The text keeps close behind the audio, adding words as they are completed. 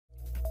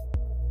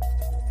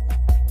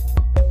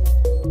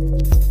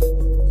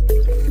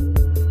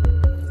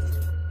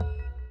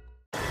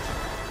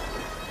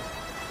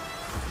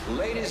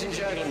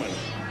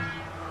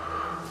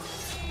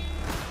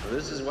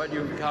what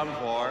you've come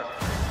for.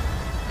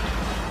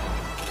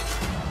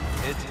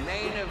 It's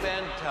main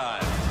event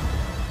time.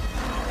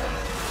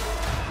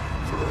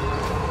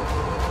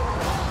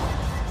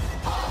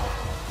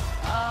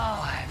 Oh,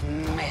 I've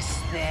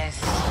missed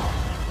this.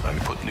 I'm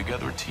putting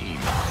together a team.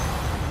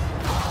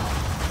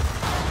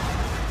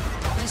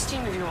 This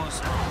team of yours,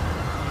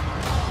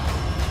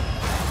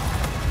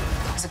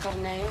 has it got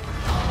a name?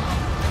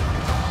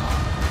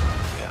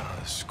 Yeah,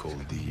 it's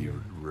called the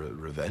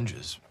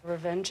Revengers.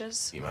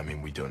 Revengers? I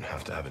mean, we don't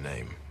have to have a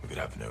name. We could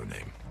have no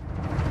name.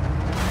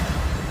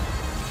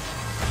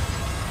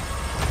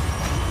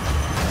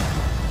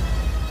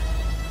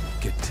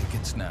 Get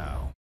tickets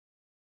now.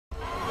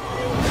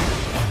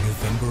 On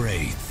November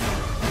 8th,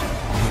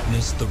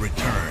 witness the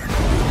return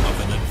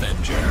of an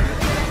Avenger.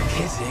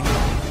 Kissing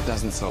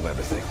doesn't solve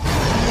everything.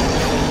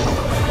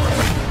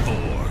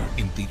 THOR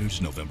in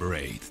theaters November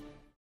 8th.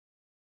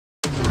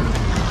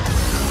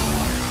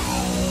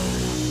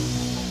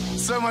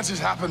 So much has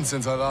happened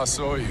since I last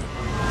saw you.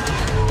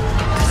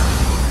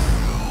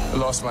 I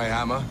lost my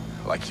hammer,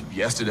 like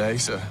yesterday,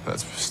 so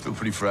that's still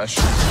pretty fresh.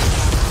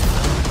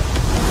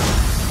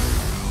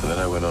 And then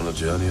I went on a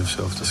journey of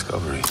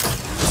self-discovery,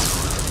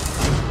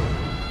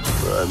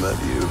 where I met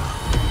you.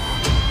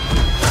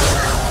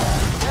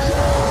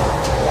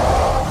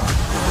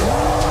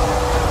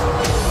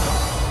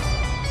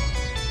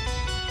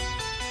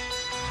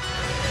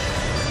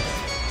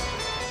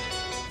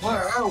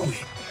 Where are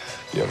we?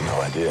 You have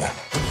no idea.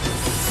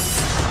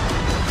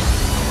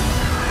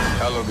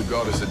 Hela, the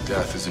goddess of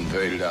death, has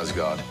invaded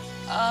Asgard.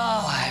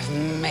 Oh, I've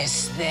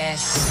missed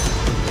this.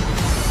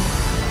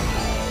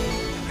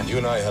 And you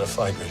and I had a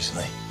fight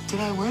recently. Did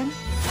I win?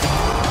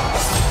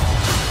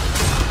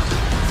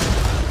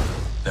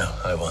 No,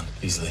 I won,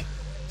 easily.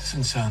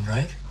 Doesn't sound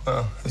right.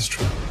 Well, it's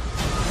true.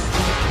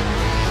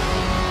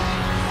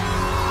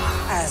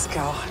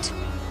 Asgard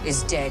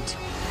is dead.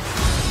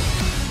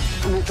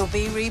 And it'll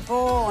be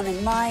reborn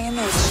in my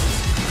image.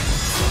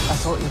 I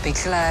thought you'd be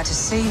glad to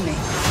see me.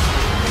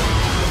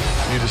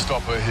 I need to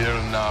stop her here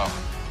and now.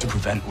 To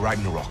prevent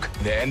Ragnarok,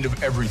 the end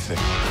of everything.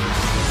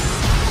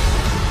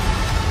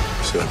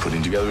 So I'm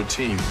putting together a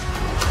team.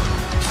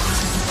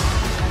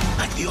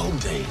 Like the old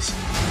days.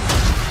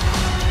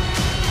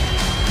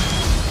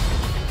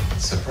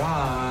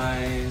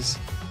 Surprise!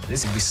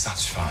 This will be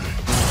such fun.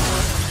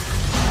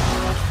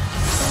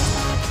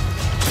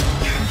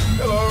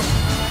 Hello.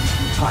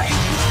 Hi.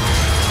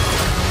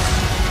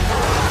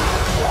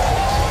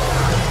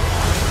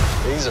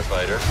 He's a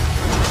fighter.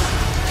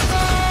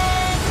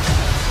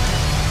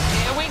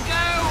 Here we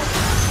go!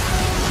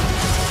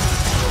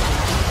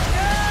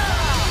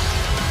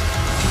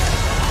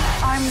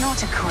 I'm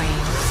not a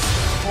queen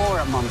or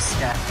a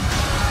monster.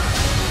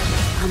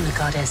 I'm the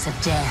goddess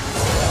of death.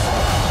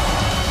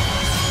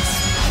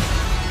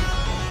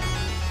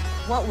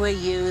 What were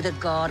you the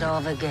god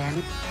of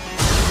again?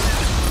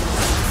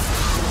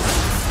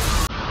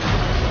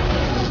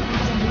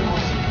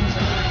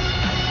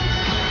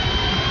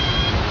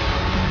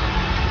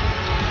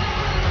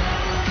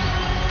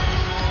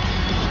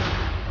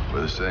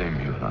 We're the same,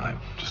 you and I.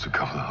 Just a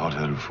couple of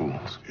hot-headed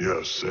fools.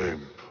 Yeah,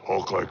 same.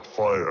 Hulk like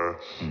fire,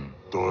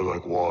 Thor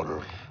like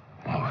water.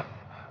 Well, we're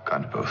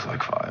kind of both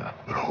like fire.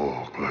 But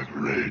Hulk like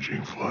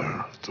raging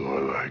fire,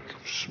 Thor like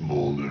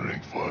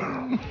smoldering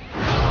fire.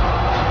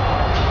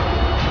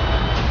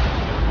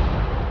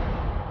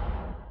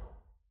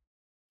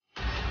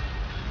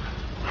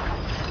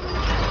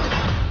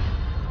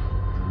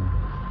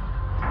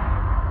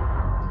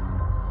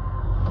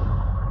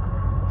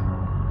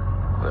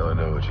 Well, I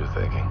know what you're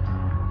thinking.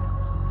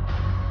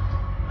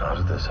 How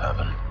did this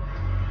happen?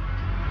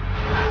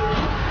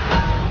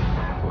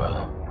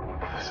 Well,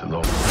 it's a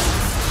long...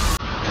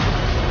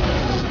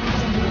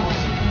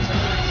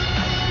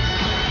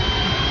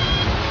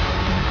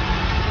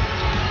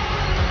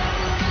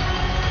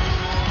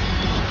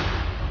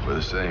 We're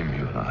the same,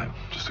 you and I.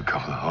 Just a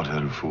couple of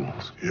hot-headed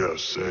fools. Yeah,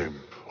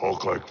 same.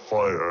 Hulk like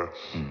fire,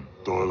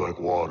 Thor like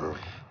water.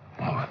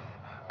 Well, we're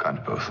kind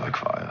of both like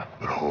fire.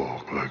 But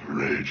Hulk like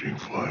raging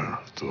fire,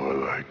 Thor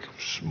like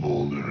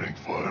smoldering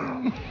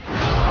fire.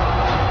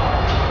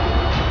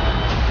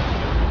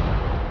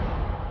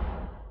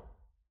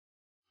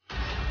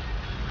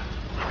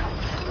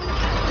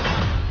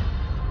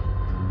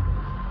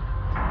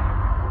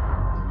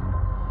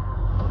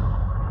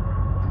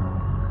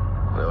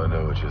 Well, I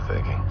know what you're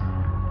thinking.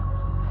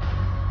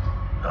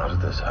 How did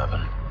this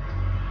happen?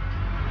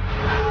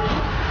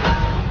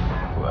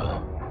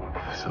 Well,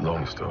 it's a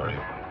long story.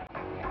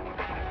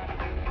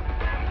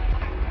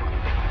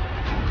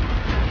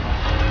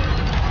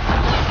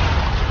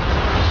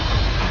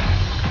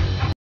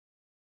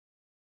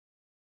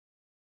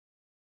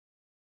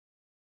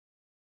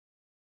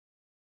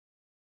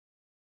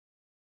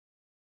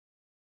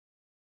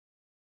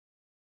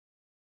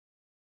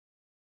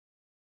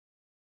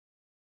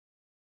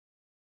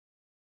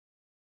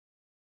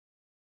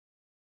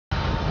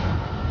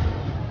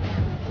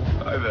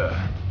 Hi there.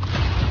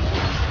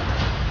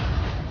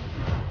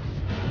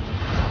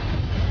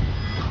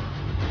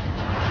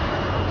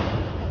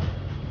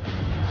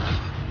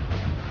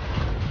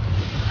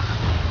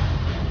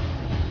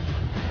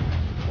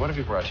 What have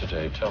you brought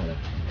today? Tell me.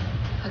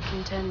 A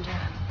contender.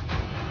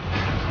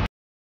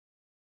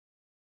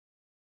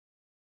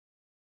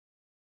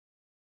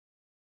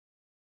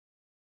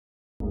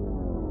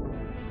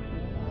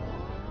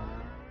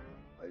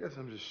 I guess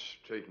I'm just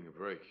taking a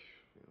break.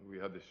 We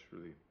had this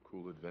really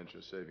cool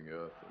adventure saving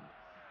Earth,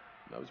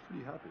 and I was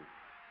pretty happy.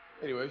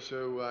 Anyway,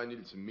 so I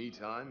needed some me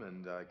time,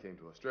 and I came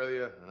to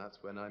Australia, and that's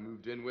when I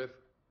moved in with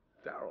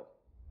Daryl.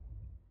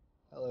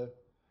 Hello.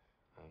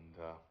 And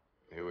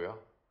here we are.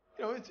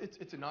 You know,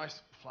 it's a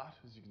nice flat,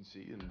 as you can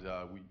see, and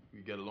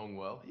we get along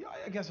well. Yeah,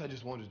 I guess I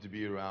just wanted to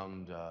be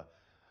around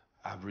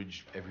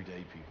average,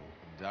 everyday people.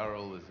 And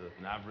Daryl is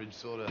an average,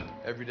 sort of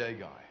everyday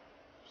guy.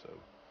 So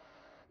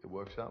it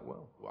works out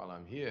well. While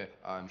I'm here,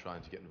 I'm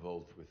trying to get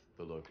involved with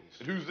the locals.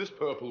 And who's this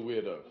purple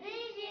weirdo?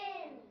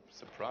 Vision!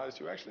 Surprised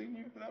you actually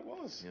knew who that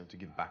was. You know, to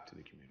give back to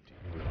the community.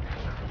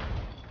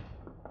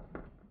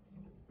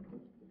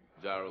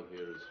 Daryl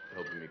here is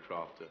helping me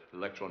craft an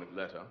electronic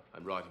letter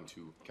I'm writing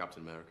to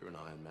Captain America and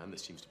Iron Man. There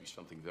seems to be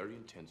something very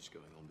intense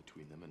going on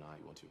between them, and I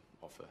want to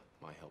offer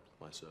my help,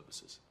 my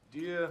services.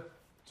 Dear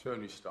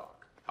Tony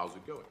Stark, how's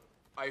it going?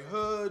 I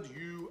heard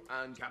you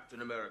and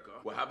Captain America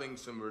were having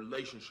some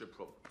relationship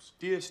problems.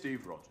 Dear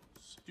Steve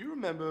Rogers, do you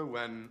remember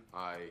when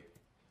I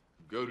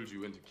goaded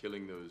you into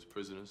killing those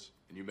prisoners,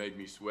 and you made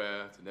me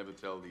swear to never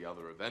tell the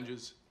other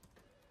Avengers?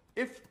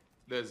 If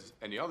there's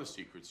any other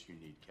secrets you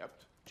need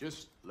kept,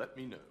 just let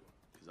me know.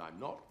 Because I'm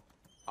not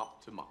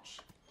up to much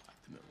at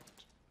the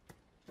moment.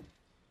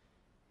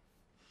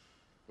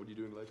 What are you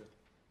doing later?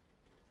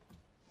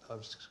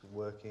 I'm just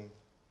working.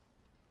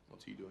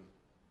 What's he doing?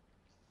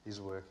 He's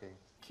working.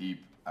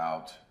 Keep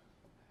out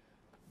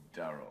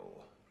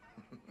Daryl.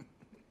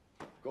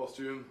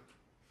 Costume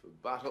for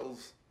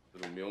battles.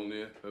 Little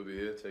Mjolnir over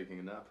here taking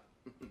a nap.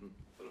 A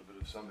little bit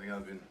of something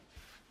I've been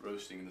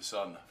roasting in the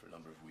sun for a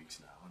number of weeks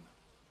now, and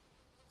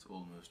it's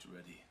almost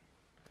ready.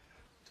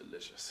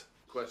 Delicious.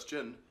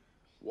 Question.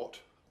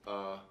 What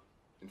are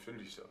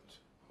Infinity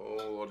Stones? A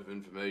whole lot of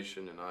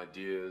information and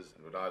ideas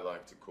and what I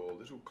like to call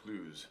little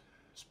clues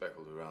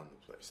speckled around the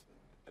place.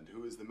 And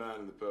who is the man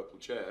in the purple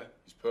chair?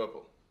 He's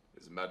purple. He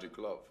has a magic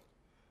glove.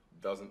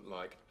 Doesn't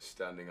like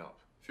standing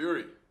up.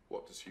 Fury.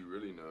 What does he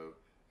really know?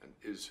 And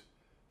is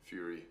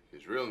Fury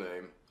his real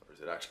name, or is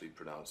it actually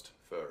pronounced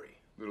furry?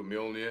 Little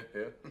Mjolnir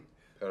here.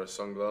 Pair of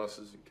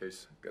sunglasses in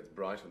case it gets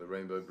bright on the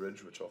Rainbow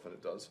Bridge, which often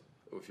it does.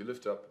 Oh, if you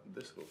lift up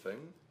this little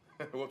thing,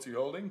 what's he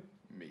holding?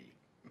 Me.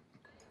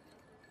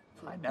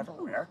 I never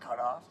wear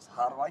cutoffs.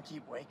 How do I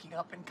keep waking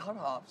up in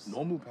cutoffs?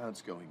 Normal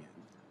pants going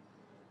in,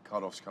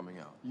 cutoffs coming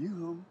out.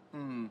 You?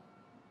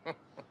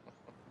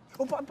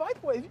 Oh, by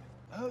the way, have you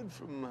heard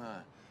from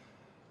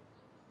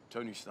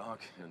Tony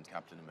Stark and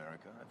Captain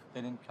America? They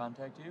didn't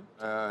contact you?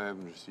 I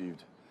haven't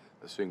received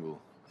a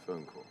single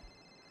phone call.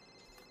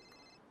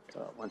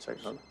 1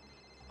 second, hold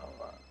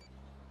on.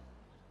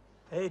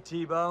 Hey,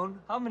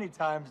 T-Bone. How many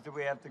times do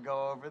we have to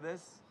go over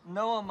this?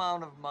 No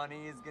amount of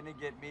money is gonna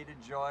get me to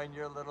join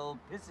your little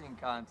pissing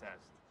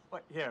contest.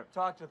 But here,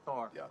 talk to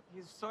Thor. Yeah.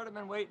 He's sort of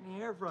been waiting to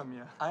hear from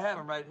you. I have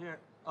him right here.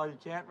 Oh, you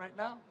can't right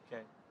now?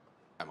 Okay.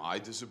 Am I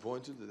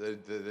disappointed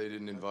that they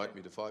didn't invite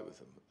me to fight with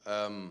them?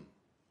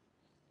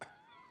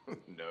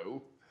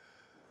 No.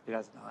 He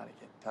doesn't know how to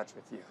get in touch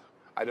with you.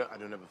 I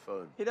don't have a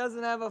phone. He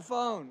doesn't have a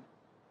phone.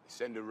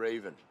 Send a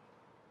raven.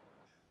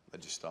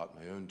 I'd just start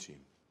my own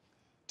team.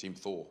 Team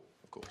Thor,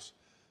 of course.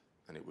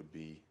 And it would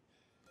be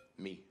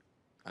me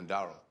and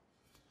Daryl.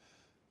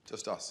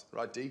 Just us,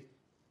 right, D?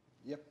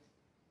 Yep.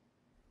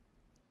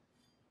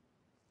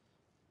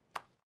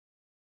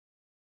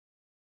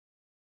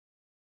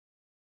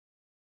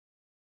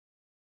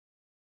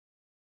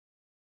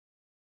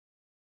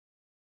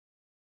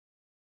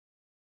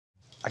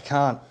 I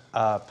can't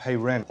pay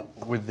rent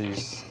with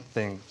these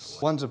things.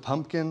 One's a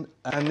pumpkin,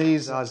 and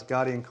these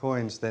Asgardian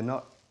coins, they're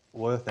not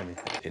worth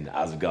anything. In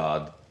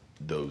Asgard,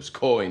 these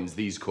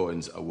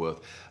coins are worth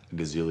a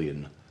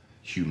gazillion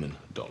human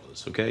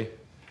dollars, okay?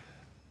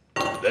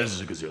 There's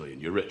a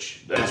gazillion, you're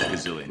rich. There's a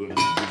gazillion.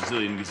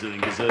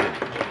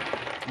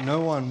 Gazillion.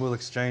 No one will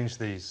exchange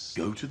these.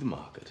 Go to the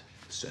market,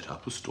 set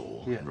up a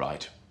stall, and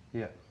write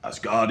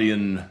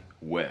Asgardian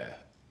ware.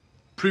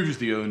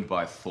 Previously owned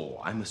by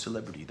Thor. I'm a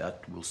celebrity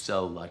that will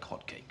sell like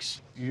hotcakes.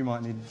 You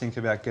might need to think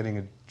about getting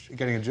a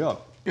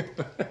job.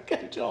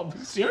 Get a job?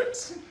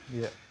 Serious?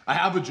 Yeah. I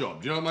have a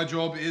job. Do you know what my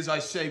job is? I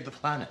save the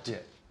planet. Yeah.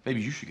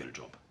 Maybe you should get a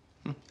job.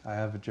 I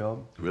have a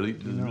job. Really?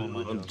 You know what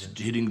my job is.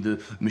 Hitting the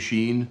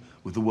machine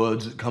with the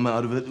words that come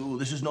out of it. Oh,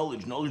 this is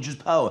knowledge. Knowledge is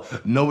power.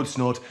 No, it's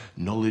not.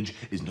 Knowledge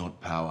is not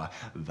power.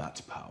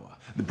 That's power.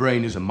 The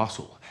brain is a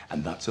muscle,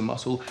 and that's a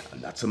muscle, and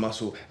that's a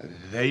muscle, and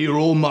they are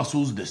all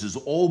muscles. This is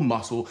all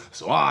muscle.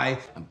 So I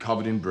am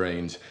covered in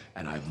brains,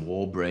 and I have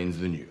more brains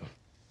than you.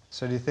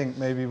 So do you think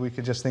maybe we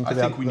could just think I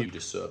about... think we need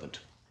a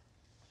servant.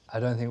 I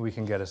don't think we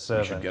can get a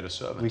servant. We should get a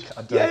servant.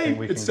 I don't think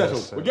we can it's get a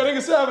settled. servant. We're getting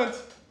a servant.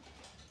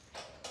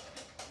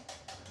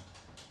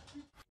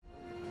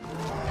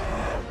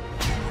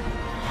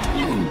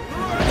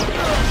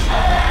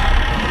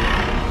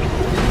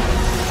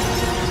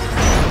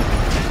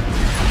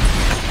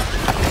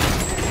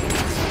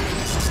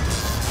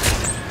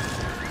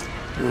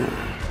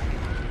 Yeah.